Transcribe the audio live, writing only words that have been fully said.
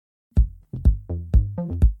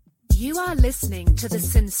You are listening to the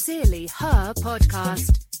Sincerely Her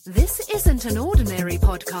podcast. This isn't an ordinary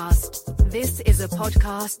podcast. This is a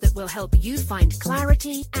podcast that will help you find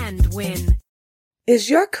clarity and win. Is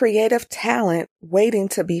your creative talent waiting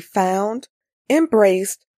to be found,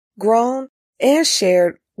 embraced, grown, and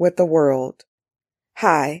shared with the world?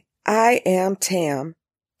 Hi, I am Tam.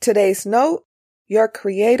 Today's note, your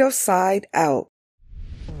creative side out.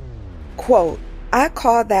 Quote, I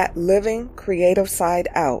call that living creative side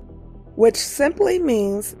out, which simply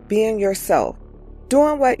means being yourself,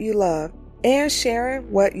 doing what you love, and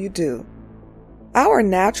sharing what you do. Our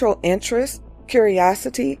natural interest,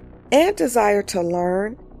 curiosity, and desire to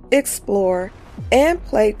learn, explore, and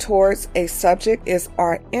play towards a subject is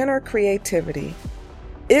our inner creativity.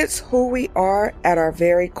 It's who we are at our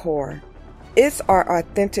very core. It's our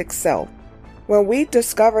authentic self. When we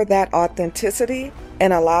discover that authenticity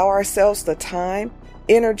and allow ourselves the time,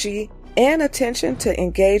 energy, and attention to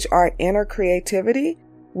engage our inner creativity,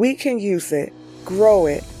 we can use it, grow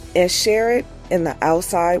it, and share it in the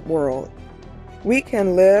outside world. We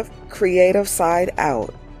can live creative side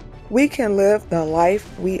out. We can live the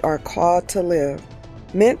life we are called to live,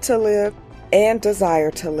 meant to live, and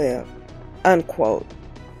desire to live. Unquote.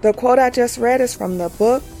 The quote I just read is from the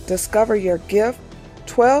book, Discover Your Gift,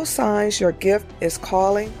 12 Signs Your Gift is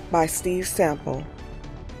Calling by Steve Sample.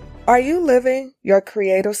 Are you living your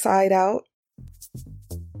creative side out?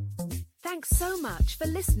 Thanks so much for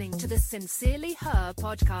listening to the Sincerely Her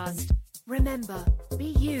podcast. Remember, be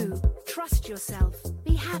you, trust yourself,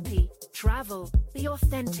 be happy, travel, be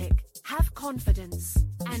authentic, have confidence,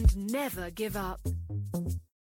 and never give up.